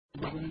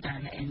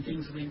kumdala and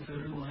things went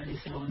very well.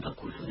 Isibonga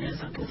kakhulu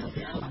nezaphuza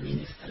ze-our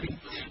ministry.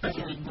 But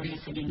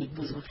ngibonise ke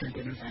ngikubuza ukuthi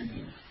ngempela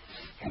uzanini.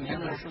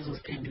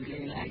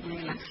 Ngiyazoziphendulela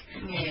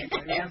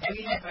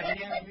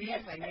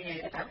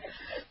Ngiyeva.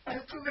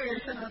 Asiqhubeke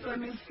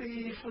senasona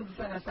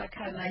sifundisana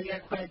sakhana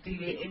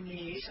yakhwatile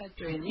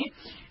emishadweni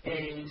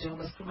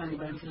njengoba sikhuluma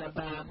nebantu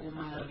laba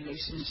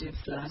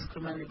kuma-relationships la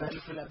sikhuluma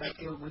nebantu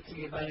labake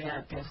ukuthi-ke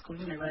bayaphi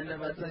asikhulumi nebantu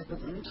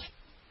abathi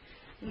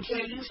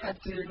ngihleli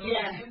ngishadile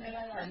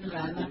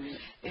lana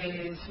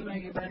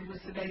sifuna-ke abantu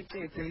ukuthi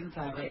bayicede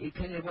indzaba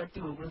iphele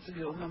kwatiwe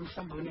ukuthi-ke uma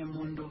mhlawumbe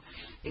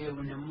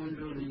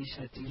unemuntu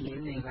nishadile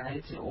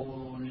ne-right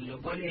or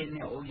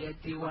nilobolene or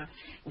kuyatiwa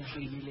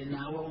uvelile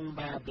nawe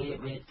ungibabe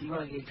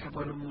uyatiwa-ke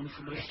ikhabo lomuntu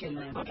futhi ohleli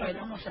naye kodwa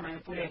yena muhle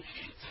mayepule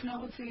sifuna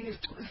ukuthi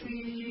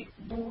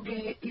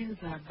sibuke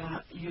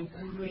indzaba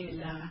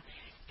yokulwela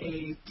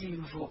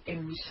timvo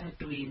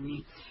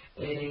emshadweni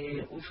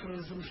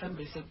ufuze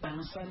mhlambe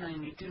sekubhangisana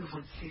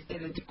ngetimvo thiste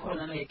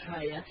letikhona la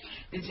ekhaya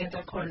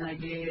letheta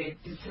khona-ke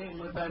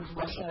tisengwe bantfu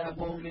bahlala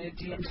bonke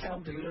leti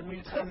mhlawumbe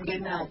lomunye uchamuke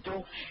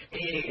nato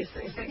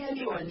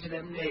sekuyaliwa nje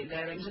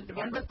lamshado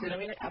bantu bagcina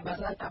vele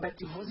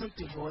abadivosi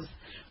ukudivosa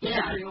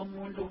leyo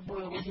muntu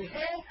ubuye ukuthi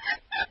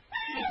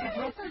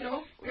divosa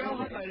lo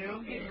uyahoda leyo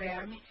nkinga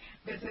yami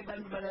bese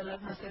bantu balala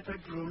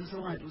kuma-separate rooms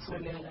ungathi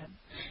usolelana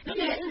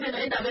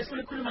indlela indaba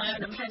esikhuluma ngayo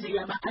namhlanje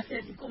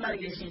yama-assets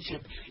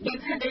kuma-relationship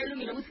ngiyithande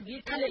elungile ukuthi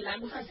ngiyiqale la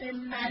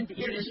kusasemnandi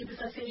i-relationship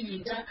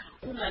isaseyintsha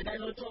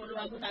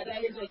kungakalotholwa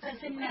kungakayenziwa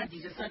kusasemnandi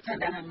nje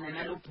sathandana mina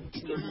nalobhuti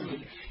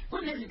lomile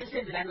kunezinto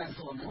esenzelana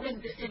zona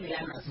kunezinto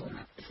esenzelana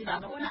zona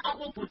singabona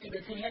abobhuti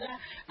bethengela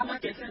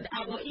ama-girlfriend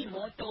abo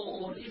imoto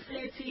or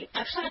iflethi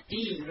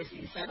akushadile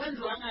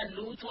sakwenziwanga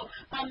lutho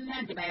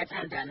bamnandi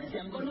bayathandana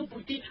siyambona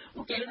ubhuti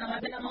ugele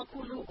namabele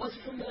amakhulu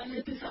osifundela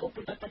nephisa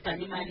ubhuti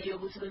abhadala imali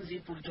yokuthi wenze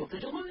ibhulidobho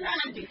nje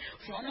kumnandi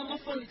ufona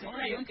amafoni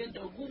ufona yonke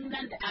into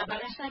kumnandi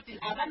abakashadile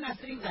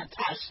abana-strings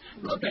attached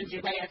kodwa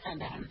nje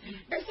bayathandana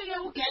bese-ke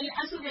ugele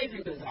asuke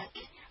izinto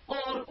zakhe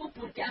or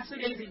ubhuti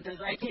asuke izinto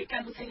zakhe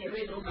kanti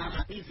uthengelwe lo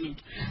mama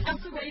izinto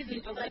asuke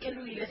izinto zakhe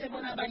elungile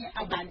sebona abanye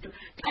abantu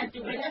kanti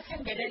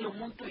bekathengele lo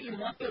muntu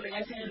imoto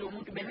bekathengele lo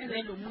muntu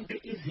benenzele lo muntu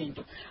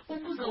izinto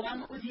umbuzo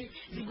wami uthi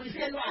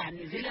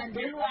zibuyiselwane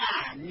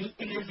zilandelwane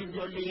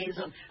lezinto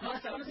lezo ngoba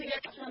sabona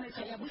sekuyaxashana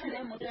ekhaya buyisa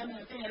le moto yami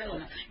ngathengele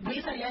yona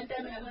buyisa le nto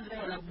yami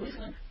ngakwenzela yona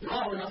buyisa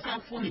ngoba wona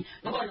usafuni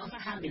ngoba wona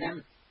usahambi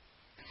nami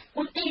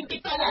into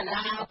iqala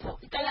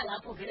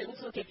lapho vele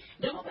ukuthi okay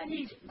njengoba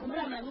ninje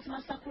ngumla mina ukuthi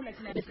masakhula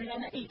thina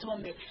besikana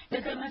iy'thombe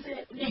bese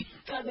mase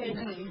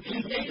nicabena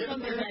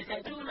iy'thombe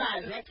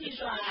zatatula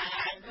zakhishwa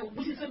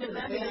ukuthi iy'thombe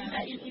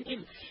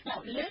zami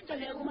now le nto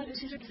leyo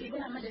kuma-relationship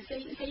siyibona manje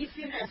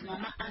seyi-serious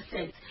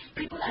ngama-assets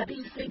people are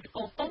being saved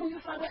off omunye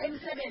ufakwe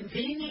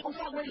emsebenzini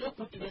ufakwe lo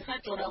bhuti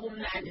besajona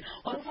kumnandi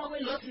or ufakwe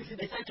lo sisi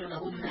besajona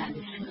kumnandi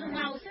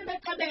naw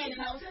sebecabene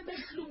naw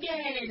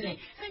sebehlukene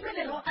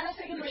sekumele lo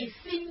alahlekelwe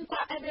yisinkwa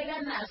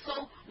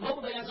naso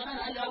ngoba bekazona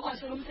nalo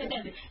kwasho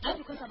umsebenzi just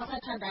because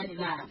abasathandani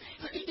la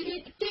so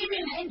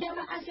even into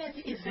yama-assets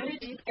is very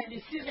deep and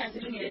is serious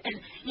lungile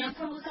and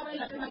ngiyafuna ukuthi abantu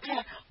lapha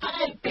emakhaya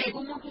akayibheke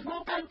umuntu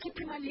uma uqala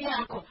ukhipha imali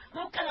yakho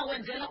uma uqala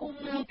wenzela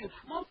umuntu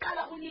uma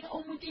uqala unika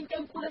umuntu into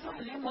enkulu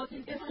efana nemoto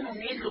into efana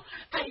nendlu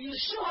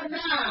ayisure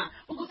na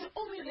ukuthi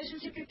uma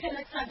i-relationship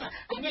iphela kusasa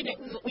angeke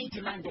uze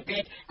uyidimande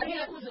back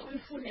angeke uze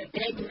uyifune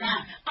back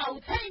na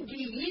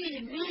awuthengi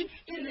yini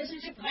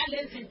i-relationship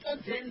ngalezi zinto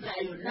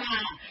zenzayo na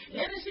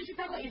le relationship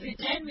yakho is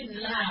genuine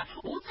la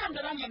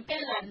uthando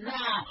lwangempela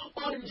na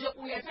or nje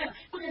uyathanda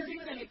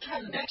kunezinto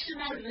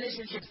ne-transactional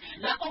relationships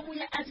la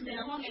omunye athi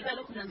mina uma ungeza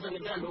lokhu mina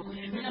ngizokwenza lokhu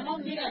mina uma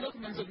unginika lokhu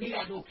mina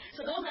ngizokunika lokhu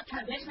so those are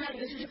transactional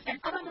relationships and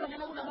abantu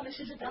bangena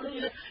kulama-relationship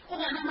alungile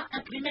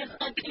kunganama-agreements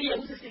aqile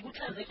ukuthi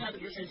siku-transactional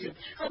relationship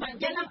so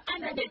bangena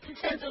under the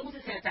pretense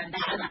ukuthi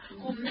siyathandana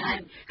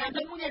kumnandi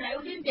kanti omunye naye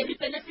ulindele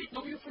i-benefit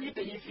nokuye ufuna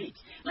i-benefit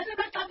mase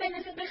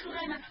baxabene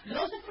sebehlukana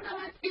lo sefuna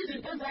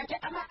izinto zakhe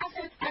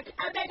ama-assets akhe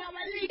abeka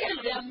awanike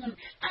loya muntu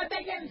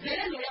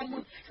abekenzele loya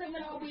muntu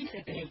sekumele wabuyise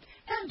bheke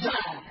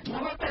kanjani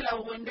ngoba phela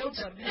ukwende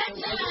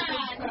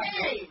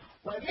ujabulile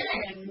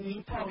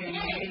wazengipha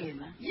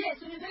wena yes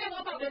ngizele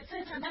ngoba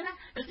besithandana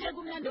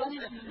besikumnandi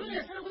wangena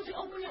lungesela ukuthi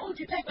omunye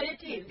uthi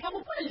phebhelethini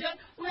kakuphule nje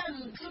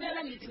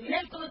uyangisukela ngithi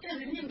nginezikoloto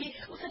eziningi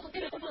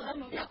usefutile kodwa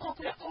zami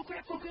uyakhokha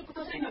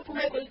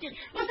sengaphuma egolitini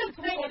bese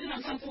ngiphume egolitini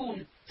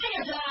namsamfuni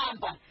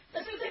sengiyahamba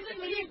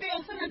sesengiyimpe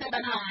ngifuna ndaba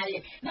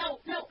naye now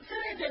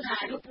sebenze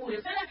njalo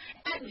Pule fela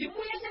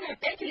ngibuye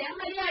sengadekile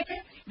amali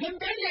yakhe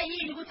ngimpele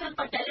yini ukuthi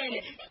angibhadalele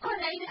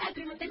ikhona yini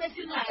i-agreement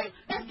ebesinayo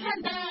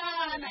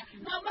besithandana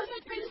now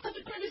masekuphela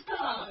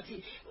isikhathi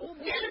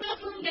uyele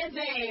bafuna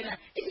ungenzela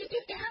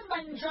ihamba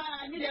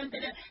njani leyo nto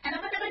leyo and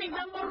abantu abaningi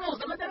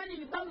bamoroza abantu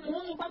abaningi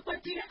bamungu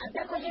bakwatile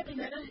abekho happy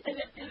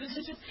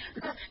relationships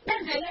because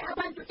benzele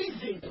abantu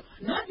izinto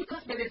not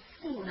because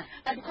bebefuna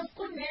but because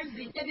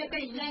abanye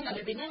beyincenga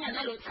bebencenga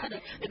nalo thando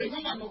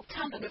bebencenga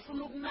ngokuthanda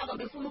befuna ukunaka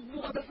befuna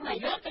ukubuka befuna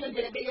yonke le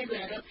ndlela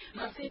beyenzelwa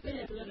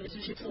masiphelele kule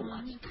relationship so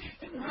much.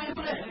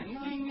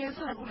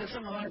 Ngiyesaba kule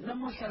ngoba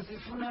namuhla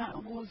sifuna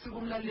ukuthi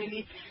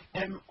kumlaleli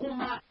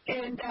uma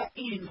enta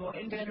into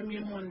entela omunye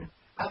umuntu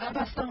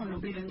akabasanga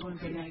nobile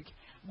engcondweni yakhe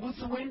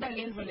ukuthi wenda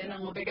le ndvo lena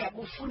ngoba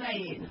kufuna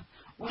yena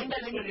wenda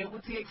le nto leyo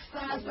ukuthi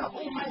kusasa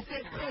uma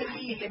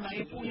sephelile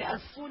mayepule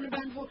asifuni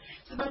bantfu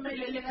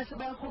sibameleleka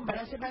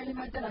sebayakhombana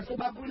sebayalimatana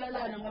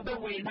sebabulalana ngobe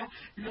wena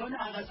lona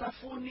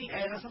akasafuni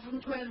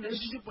ukuchwela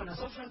relationship wona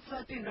sofuna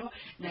kusata into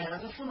naye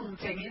akasafuni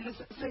ngithengele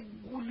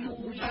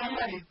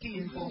sekulubamba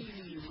letinto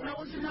funa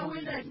ukuthi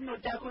nawenda into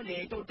takho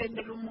leto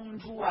utentela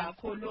umuntu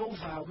wakho lo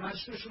uva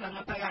umashushu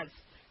langaphakathi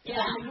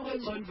luke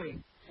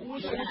engcondweni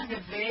usho ukuthi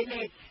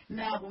vele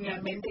nabo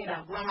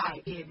ngiyamentela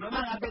kwakhe noma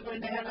ngabe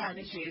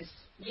kwenzakalani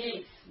Jesu.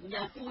 Yes,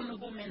 ngiyafuna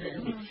ukumenzela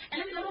and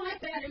mina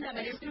ngibheka le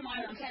ndaba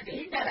lesikhuluma namhlanje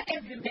indaba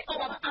evimbe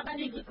obaba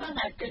abaningi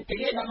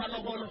bangaqedeleli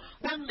amalobolo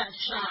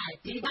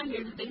bangashadi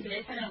bangenzi indlela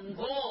efana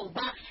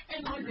ngoba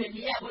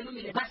engqondweni yabo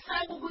Lungile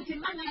basaba ukuthi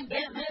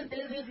mangangena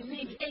izinto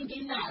eziningi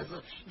enginazo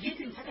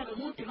ngithi ngithatha lo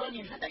muntu lo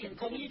ngithatha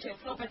nge-community of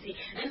property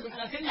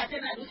engizohlala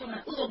sengasenalo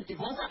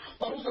uzongidivosa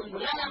or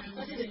uzongibulala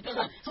izinto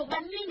zami so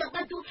baningi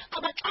abantu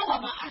abaxawa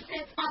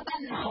ama-assets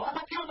abanawo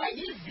abaxawa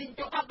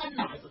yizinto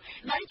abanazo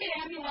ngayike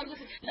yami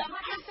ukuthi lama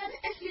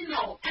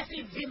esinawo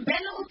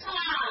asivimbele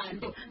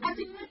uthando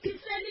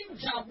asinciphisele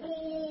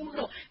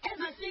injabulo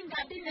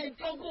ezasingabi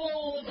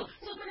nentokozo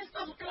so kumele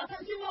sikwazi ukuqala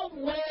phansi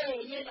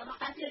weweye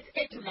lama-assets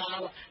ethu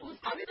lawa ukuthi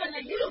are we gonna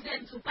use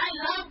them to buy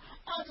love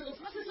or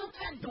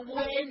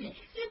sisothandweni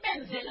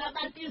sibenzele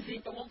abantu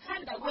izinto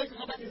ngokuthanda kwethu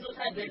ngoba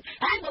sisothandweni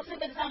hayi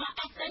ngokusebenzisa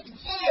ama-asset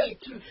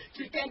ethu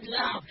to get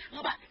love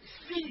ngoba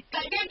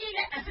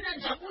siqakekile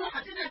asinanjabulo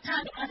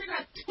asinathando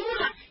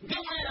asinathula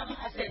ngenxa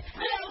yalama-assets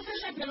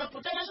useshadile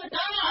nobhutana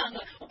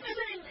shadanga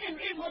uphethe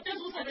iy'moto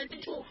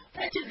eziwu-72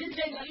 uphethe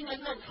izindlu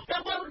ey'ngalinganiso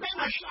uyabona ukuthi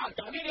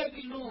bengashada ngeke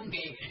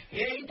kulunge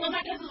into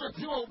zakhe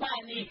zizodziwa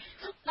ubani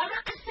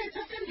lama-assets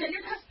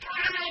asendleleni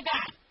asixaka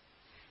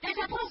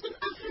supposed to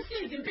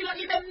asisize impilo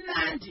ibe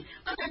mnandi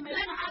kodwa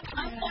kumelanga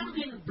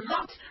ama-stumbling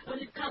blocks when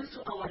it comes to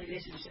our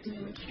relationships.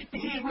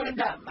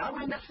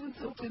 Wenda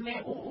futhi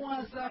ugcine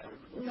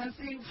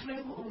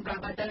ungasifuna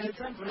ungabadala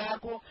ithando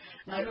lakho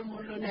ngalo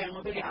muntu lonayo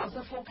ngoba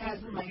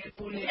awusafocus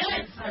mayepule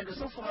ithando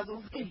sofocus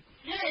ukuthi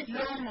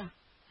lona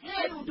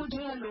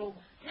uthola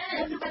lokho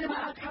bese bale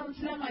ma-accounts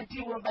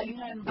langadiwe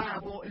abalingani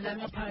babo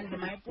langaphandle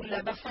mayepule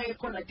abafake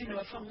khona tini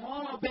bafake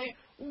ngobe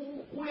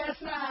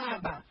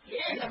uyasaba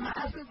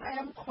lama-assets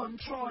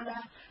ayamcontrola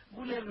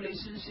kule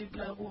relationship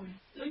lakuyo.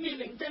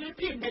 Lungile ngicela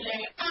iphinde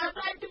leyo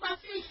abantu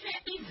bafihle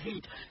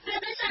izinto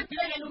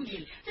sebeshadile-ke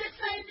Lungile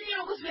sesayiniwe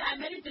ukuthi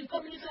we-married in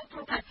community of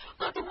property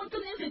kodwa umuntu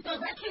unezinto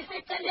zakhe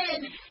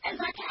eseceleni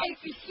ezakhe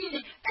ayifihlile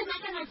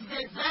ezakhe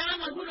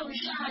angazivezanga kulo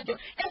mshado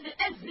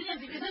ezinye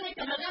zibizwe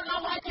ngegama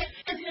lakawakhe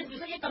ezinye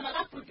zibizwe ngegama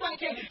lakabhuti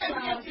wakhe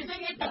ezinye zibizwe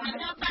ngegama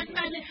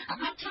lakabanibani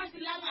ama-trust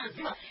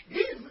langaziwa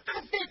these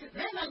assets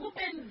zenza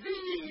kube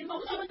nzima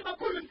ukuthi abantu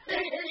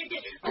bakhululeke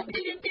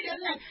baphile impilo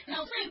emnandi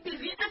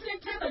nawuseyibhizi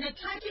i-asset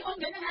netraki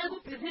ongene ngayo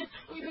kubhizinisi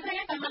uyibiza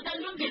ngegama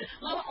kaLungile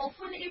ngoba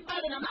awufuni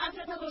ibalo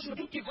nama-assets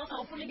azoshuda udivosa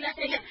awufuni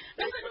kulahleke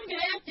bese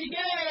Lungile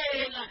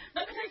yadikela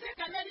nobe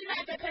seyisegameni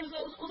lakhe phela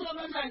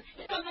uzobonzani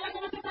igama lakhe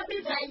amaphepha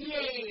abiza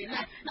yena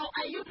now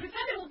are you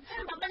preferring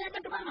ukuthemba abanye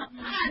abantu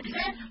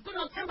bangaphandle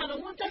kunokuthemba lo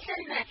muntu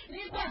ohleli naye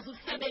nikwazi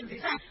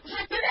ukusebenzisana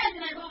ushadileni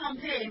naye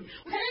bangamthembi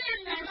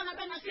utheleleni naye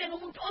bangabangasiyena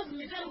umuntu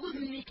ozimisela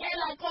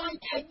ukuzinikela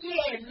konke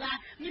kuyena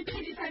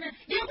niphilisane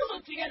yebo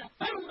uzojikela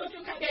bari umuntu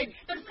osemkhatheni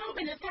but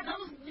sawube nesikhathi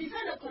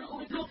nawuzimisele khona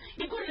ukuthi lo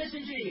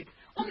i-relationship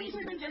uma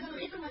isebenzi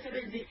if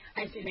ingasebenzi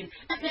ayisebenzi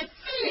but le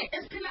fear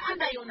esiphila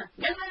under yona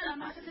ngenxa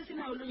yalama-assets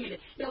esinayo Lungile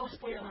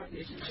iyawuspoila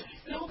ama-relationship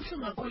lokho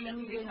kubuhlungu kakhulu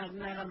ngike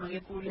ngakunaka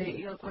makepule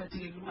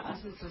ikakhulukazi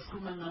kuma-assets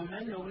esikhuluma ngawo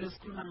naloko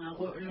lesikhuluma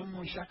ngako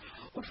lomusha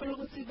uthola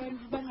ukuthi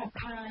bantu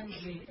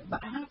bangaphandle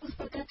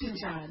angakusiphathathe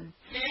njani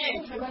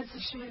uve bathi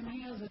shema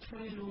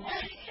iyazethola lokhu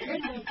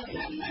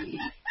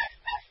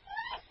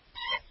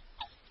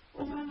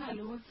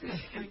umangalo ukuthi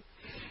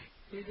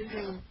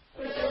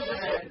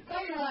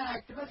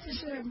bayakade bathi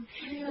shema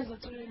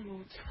iyazethola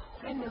lutho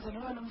endoza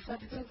noma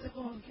nomfati thathe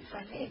konke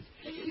ifanele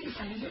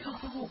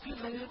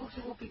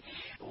kuphi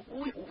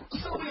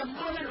so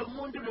uyambona lo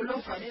muntu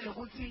lolofanele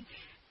ukuthi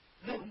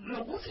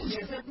lokuthi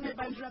nje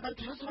sekunebantu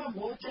abathi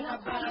usubambotshela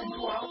abantu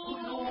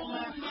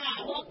wakhuluma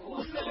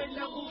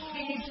usebenza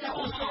kufihla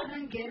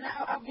usonangena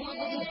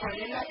abuke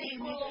ukubhalela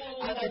ini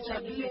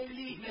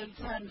akajabuleli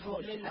lelithando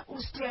lela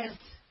ustress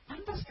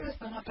abantu stress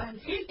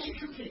ngaphandle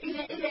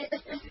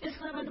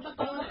abantu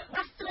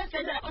ba-stress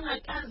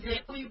ongakaze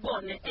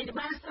uyibone and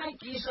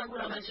bayasagisha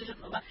kulamashisho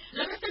ngoba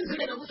lokho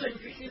sengizile nokuthi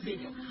wemfihla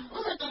izinto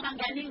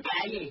uzocabangani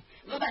ngaye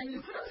ngoba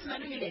ngifuna ukuthi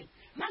Malungile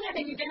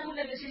mangabe ngingena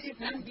kule relationship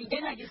nami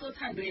ngingena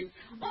ngisothandweni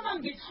uma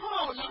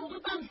ngithola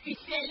ukuthi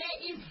bangifihlele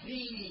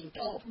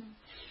izinto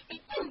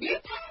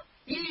kungipha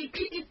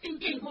yiphi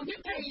i-thinking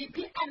kungipha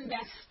yiphi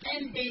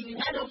understanding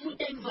ngalo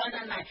muntu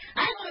engizwana naye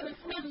hayi ngoba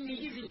befuna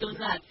ukunike izinto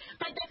zakhe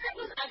but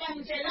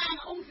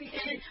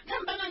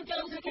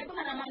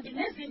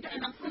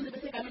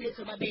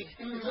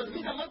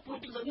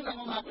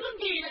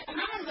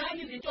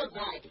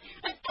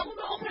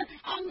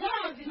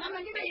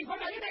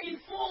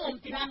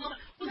ngoba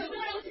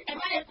uzobona ukuthi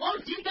am I a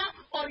gold digger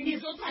or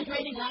ngizothathwa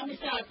yini ngami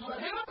sakho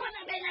ngoba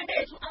bebakhona bena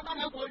bethu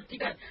abanga-gold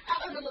diggers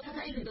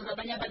abazozothatha izinto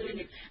zabanye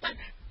abantu but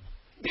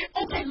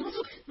be-open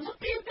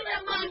musuphila impilo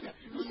yamanga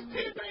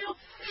musuphila impilo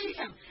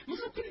yokufihla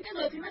musuphila into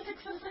ezothi mase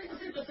kusasa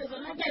izinto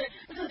sezonakele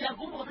bese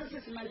ziyavuma ngoba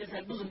sesimanje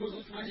siyakubuza umbuzo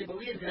ukuthi manje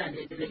bewuyenzela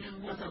ndebe le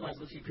ungasakwazi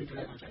ukuthi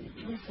uyiphendula kanjani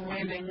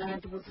uvumele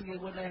ngathi ukuthi-ke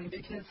bona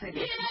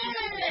ngikhethele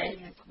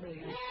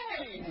ngiyaqhubeka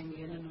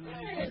ngingena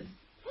ukuthi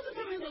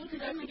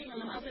nginenkinga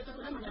nama-assets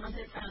akho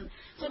nama-assets ami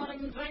so mara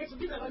ngi-invite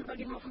ubiza abantu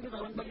bakini bafundisa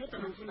abantu bakini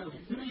kodwa ngifuna wena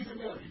mina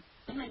ngisentewe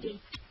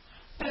akunankinga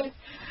 40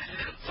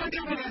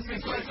 minutes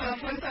before 12,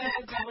 first I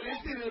had to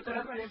listen to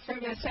the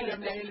famous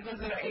Shalom Dial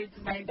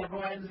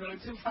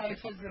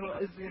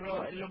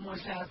 0891125400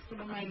 Lomosha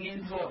sikhuluma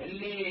ngenzo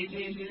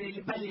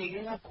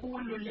libaluleke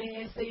kakhulu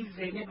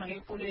leseyivele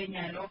mangekule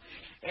nyalo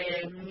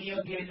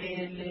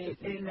ngiyokelele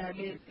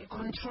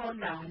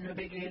controller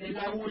nobekele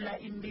lawula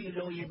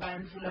impilo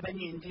yebantfu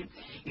labanyenti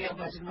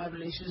iyakwazi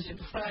kuma-relationship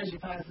fanje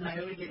phakathi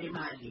nayo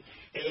imali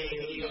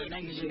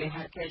yona ngisho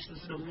le-hard cash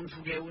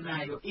umuntu ke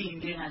unayo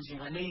iyinkinga nje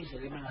ngale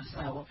indlela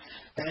emangasako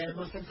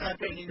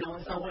bosemsakweni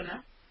nawe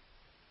sawona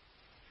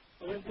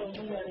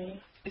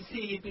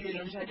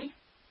siyipilelo mshadi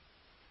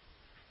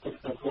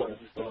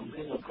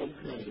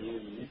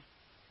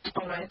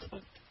alright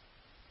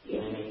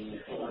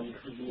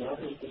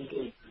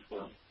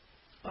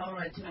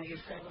alright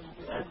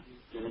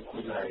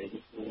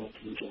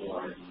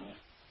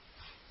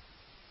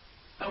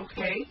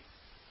okay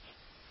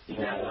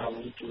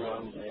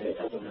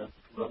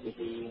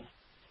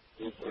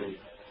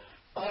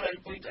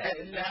alright but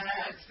la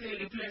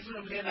akusele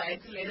platform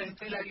le-right lena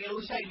ngicela-ke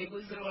ushayele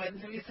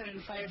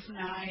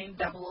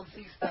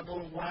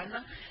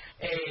ku-0137596611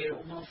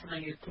 uma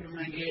ufuna-ke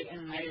kukhuluma-ke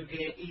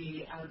ngayo-ke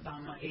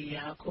i-album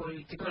yakho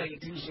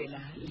itikora-ke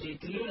indlela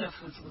letilula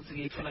futhi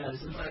ukuthi-ke itholakale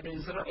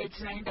semsakadweni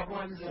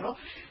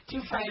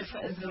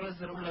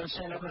 0891102500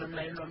 ngilawushayela khona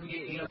mlayeni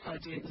wami-ke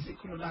ikakhwathi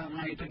sikhuluma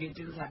ngayo-ke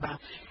tindzaba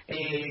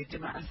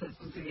tima-assets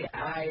ukuthi-ke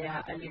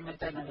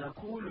alimatana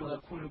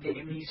kakhulu-ke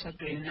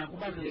emishadweni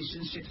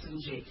nakuba-relationships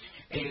nje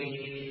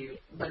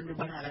bantu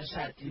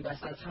bangakashadi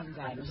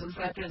basathandana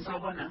semsakadweni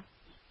sawubona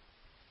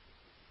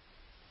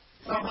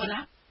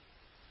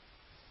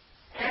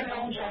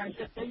hello njani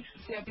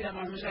siyaphila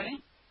mama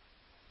njani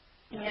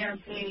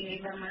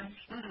ngiyaphila manje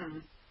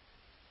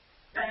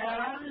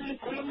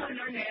ngikhuluma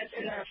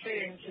nonesi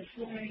lafe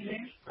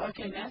ngifumile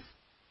okay nes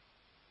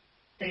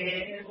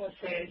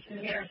bosesi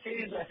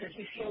ngiyasizwa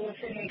sesihloko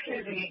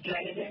sengihlezi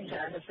ngikulalele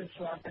njalo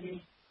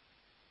sesiwaphi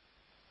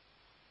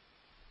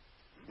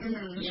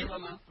yebo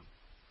ma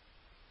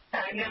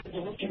angazi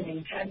ukuthi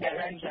ngimthanda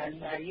kanjani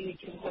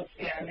nayithi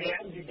inkosi yami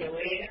yazi the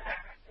way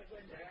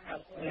ekwenzeka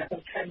ngakhona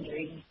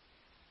ekuthandweni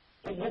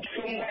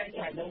ukubuhlungu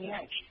kanjani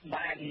ungakhi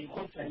bani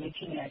kodwa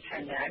nithi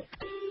ngiyathandana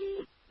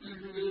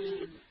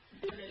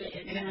I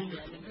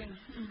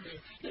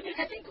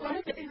think one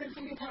of the things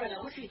that we talk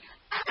about is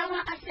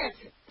our assets.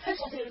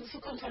 First of all, we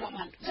control our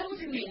money. So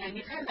we mean, and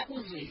we can't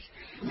uzwe.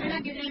 Mina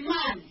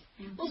nginemali,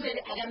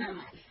 uzwe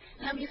akanamali.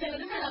 Na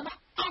ngisebenzisa lama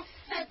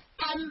assets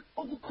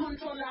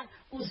ukucontrola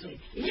uzwe.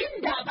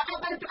 Yindaba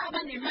abantu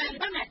abanemali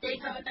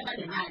bangadate abantu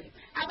abanemali.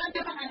 Abantu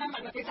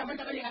abanganamali badate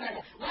abantu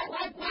abanemali. Why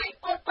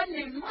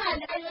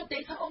onemali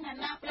ayodate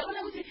onganamali?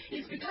 Yabona ukuthi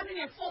it's becoming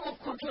a form of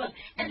control.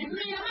 And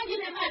mina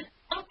nginemali.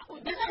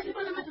 Besides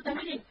people amadoda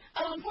amaningi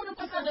abamfuna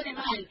ukuphasaza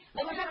nemali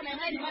labahlala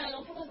nemali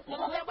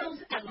ngoba bayabona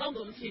ukuthi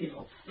angizongomthini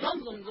lo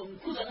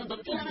ngizomkhuza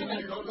ngizomtshela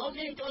kanjani lo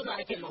nento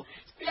zakhe lo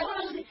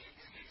uyabona ukuthi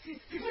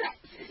sifuna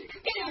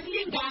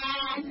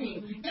singasilingani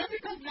just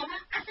because lama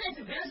assets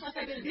vele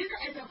siwasebenzisa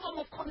as a form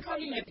of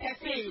controlling a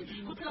person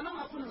ukuthi lama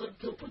ngakhona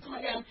zokuphutha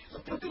imali yami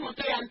zokuphutha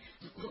imoto yami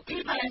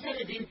zokukhipha la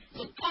emsebenzini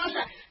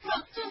zokuxosha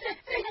so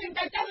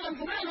sengitatazela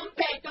ngivumela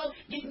nombhedo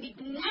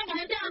ngihamba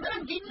nento yahambela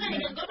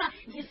nginqeke ngoba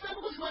ngisaba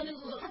ukuthi wena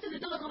uzothatha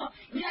izinto ngoba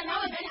mina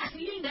nawe vele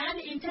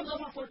asilingani in terms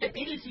of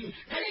affordability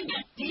vele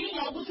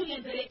ngiyadinga ukuthi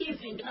ungenzele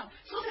izinto now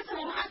so sethi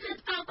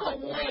lama-assets akho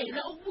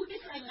wena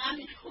ukubukisa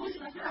ngami ukuthi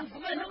ngafuna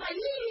ngivumele noma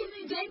yini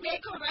nje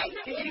engekho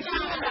right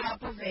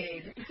lapho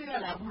vele ifika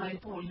lapho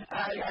mayipula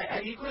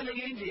ayikho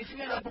le nje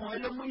ifika lapho ngoba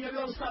lo munye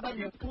uyosaba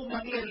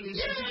nephuma kule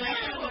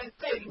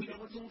relationship mina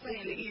ukuthi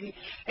ngifanelekile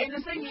and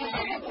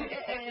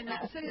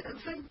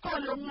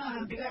sengikhola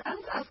ukungahambi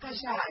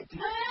asikashadi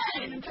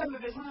and mhlawumbe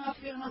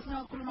besingafika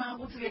ngasingakhuluma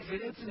ukuthi-ke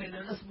vele thina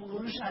lana sibuka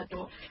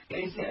umshado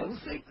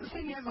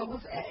sengiyeva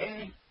ukuthi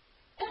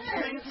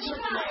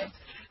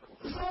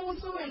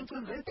so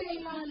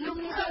wengicindezela lo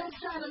muntu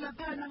ayohlala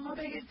laphana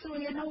ngoba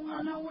kethiwe yena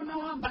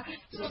unahamba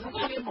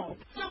zozifaka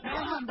emoto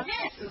nahamba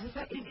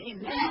zozisa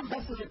nahamba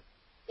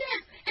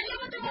yes, and you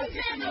want to go to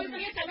the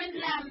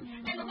lamb,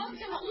 and the mom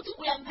said, you know,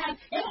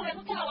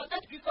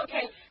 that be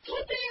okay.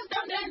 2 days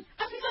down then,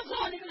 I think that's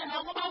all in the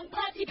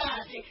party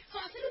party. So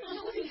I said,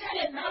 no, we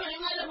said, now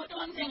I'm not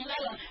one thing,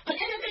 but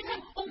anything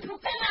on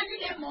propel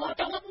and more,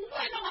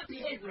 why not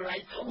behavior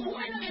right?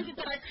 Why not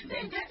it right?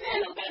 Then that's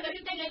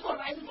everything is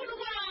all right.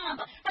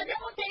 But then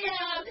what they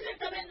are, this is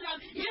the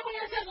lamb, you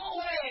will say,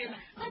 no way.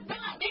 But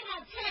they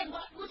are saying,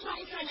 what's my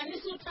friend, and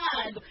this would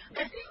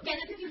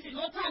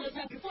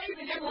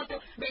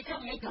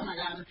igama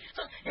lami.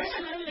 So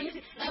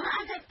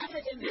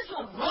this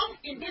was wrong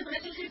in these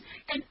relationships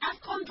and as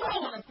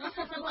controllers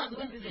nasasakwazi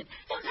ukwenza izinto.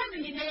 Sometimes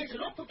nginezwe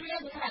lokhu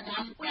uyazikhala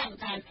ngami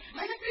uyangithanda.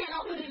 Mase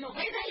kuyena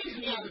uyinovate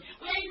izwi yami.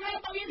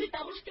 Uyayinweba uyenza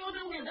i-double story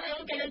uyenza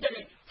yonke lento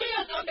le.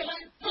 Kuyazonke la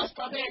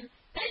sosibabeni.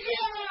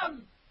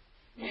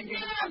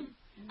 Nendiyami.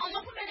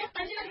 Akafundele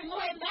ebhanjila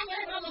ngoba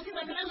ngangeke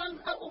bazosiza mina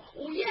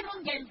uyena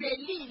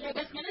ongenzelile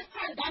besingene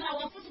sithandana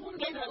wafuthi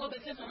ukungenzela ngoba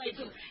besenza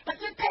amayithuba.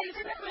 Basephela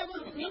sebekhuleka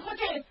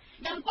ngikhokhele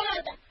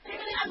ngiyamkolota.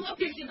 Kumele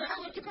azobhidliza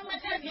azokhipha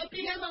amathazi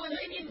yophika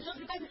azokwenza inini just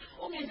because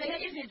ungenzele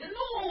izinto.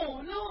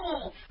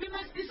 No. We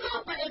must be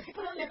sober as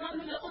people on the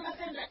ground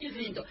ongasenza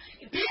izinto.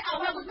 Be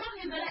aware ukuthi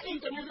mangenzela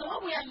into ngenzela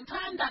ngoba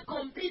uyangithanda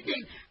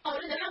competing.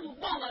 Awulenzelanga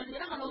ukubonga,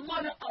 awulenzelanga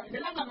nokuncoma,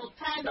 awulenzelanga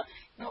nokuthanda.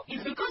 No,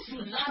 it's because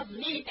you love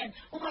me and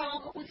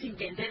umakho uthi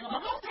ngenzela ngoba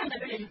mawuthanda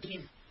vele you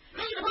give.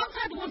 No, you don't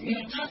have to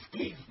you just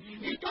give.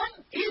 You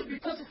don't give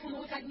because ufuna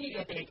ukuthi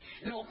akunike back.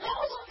 No,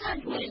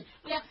 mawuzothanda wena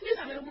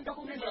uyafisa vele umuntu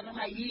okumenzela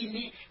noma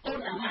yini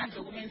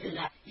onamandla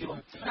okumenzela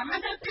yona.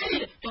 Namandla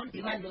aphile, don't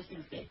demand those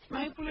things back.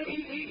 Mayipule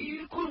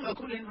ikhulu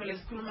kakhulu into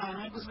lesikhuluma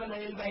ngakho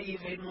sibalaleli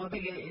bayive ngoba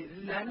ke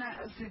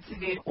lana sithi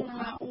ke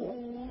uma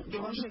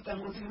njengoba ngishada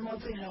ngokuthi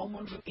mawuthela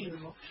umuntu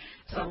info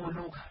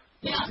sangoluka.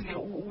 Ke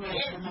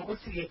uyazama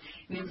ukuthi ke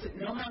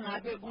noma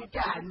ngabe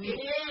kutani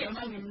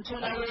noma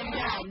ngimthola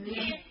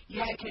wendani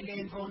yakhe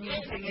lento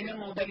ngiyithengele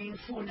ngoba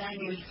ngifuna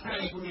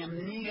ngilithanda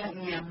ngiyamnika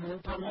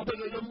ngiyamupha ngoba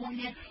ke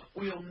lomunye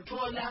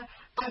uyomthola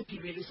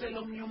agibelisela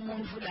omunye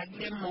umuntu la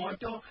kule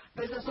moto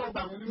bese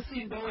soba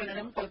ngumsindo wena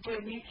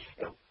lemgwaqweni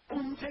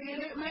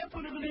umthekele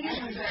mayiphulo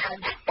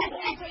kulingenjani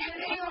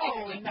umthekele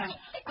yona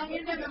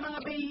angindaba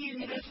mangabe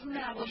yini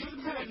lesinako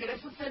sisebenze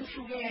futhi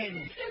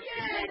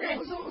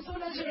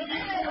usola nje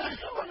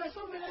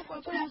sobela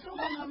kwathola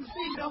soba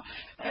ngamsindo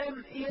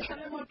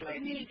yehlala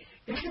emotweni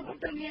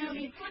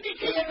yami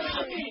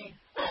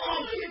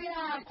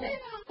yakho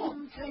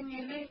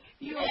umthengele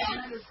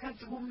yona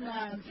lesikhathi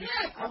kumnanzi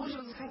akusho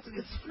isikhathi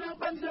lesifuna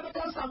abantu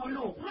labadayisa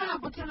ngoloku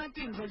ungahambi uthenga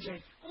tinto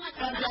nje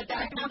ungathatha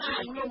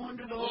kulo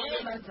muntu lo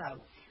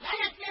obanzayo.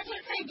 Lana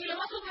siyathothekile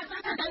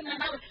wasungasathanda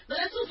nawe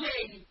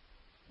ngolesuzweni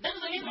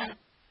ngizongizana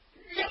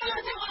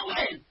lebalothenga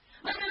wena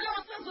bakala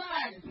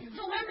wasazwani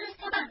so wena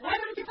lesithabani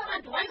wena ukhipha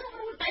abantu wena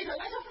ufuna ukudayisa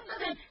wena ufuna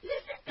ukuzena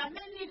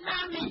lisegameni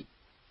lami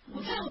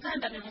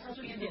uthanda mina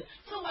ngasasuyenzela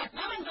so what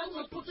nawe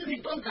ngizokuphuca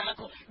izinto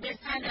zakho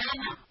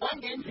besithandana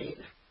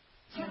wangenzela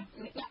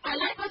I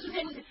like what you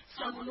say ukuthi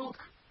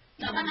siyamuluka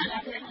cabanga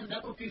kahle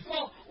ngakho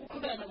before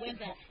uqhubeka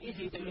nokwenza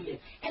izinto lezi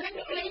and then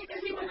le into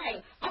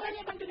esibonayo abanye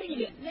abantu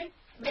bengile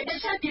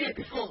beshadile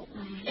before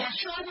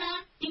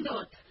yashona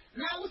indoda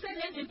nawe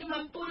usenezinto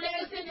mampule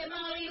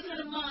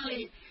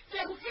senemali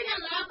sekufika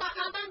laba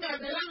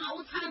abangazelanga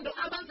uthando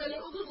abazele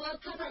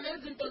ukuzothatha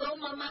lezinto lo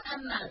mama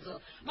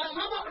anazo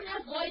ngoba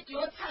unevoid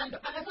yothando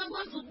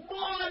akasakwazi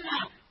ukubona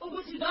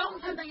ukuthi lo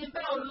ngithanda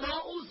ngempela lo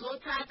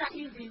uzothatha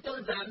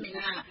izinto zami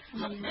na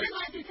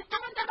ngathi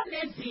abantu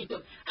abanezinto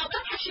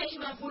abakasheshi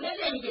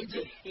bavuleleke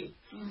nje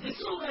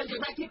zisuka nje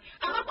bathi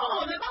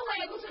ababone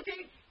baweke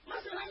ukuthi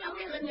maselanya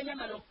wenza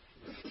ngenyama lo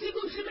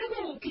sikuphi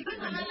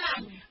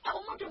kangakanani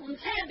umuntu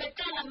umthembe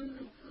qala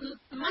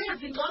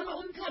mayazi ngcono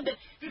umthembe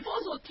before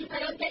uzokhipha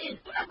yonke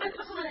into kunabantu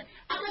basona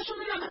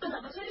abashonela amadoda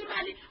abasona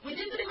imali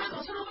within 3 months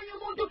basona omunye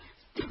umuntu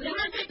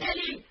lemali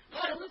ephelile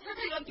ngoba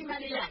umthatha yonke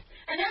imali yakhe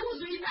angeke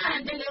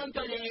uzuyilande leyo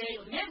nto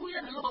leyo ngeke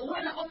uyenze ngoba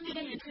wena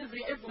omnike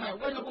ngenhliziyo evumayo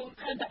wena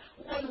ukuthanda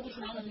ukubona ukuthi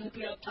noma umuntu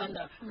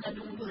uyakuthanda kanti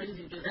umuntu uzenza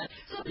izinto zakhe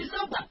so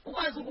bisoba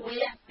ukwazi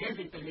ukuweya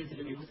lezinto lezi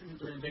ukuthi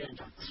izinto zenzeka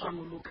njani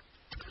sishwamuluka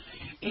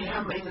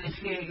ihamba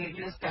izifike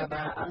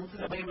kulesigaba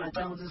angithi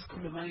abayimacanga ukuthi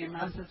sikhuluma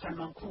nge-assets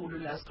amakhulu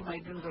la sikhuluma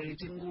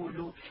i-rate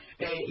enkulu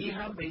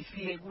ihamba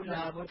ifike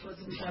kulabo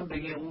futhi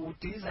mhlambe-ke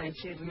udiza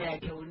isheri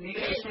yakhe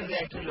unike isheri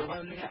yakhe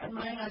lokwaluka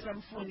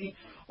mayengasamfuni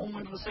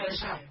umuntu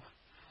usoyashaywa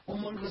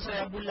umuntu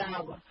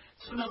usoyabulawa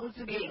sifuna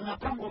ukuthi-ke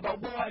ngaphambi koba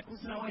ubowakhe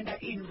ukuthi nawenda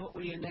info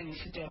uyenda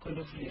ngeshito yakho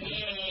lovuleka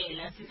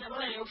la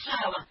sisabona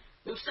yokushawa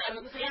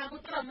ukuthi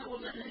yakuthiwa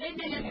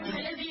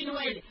lezi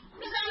yinwele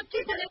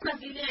uzakhipha le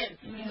Brazilian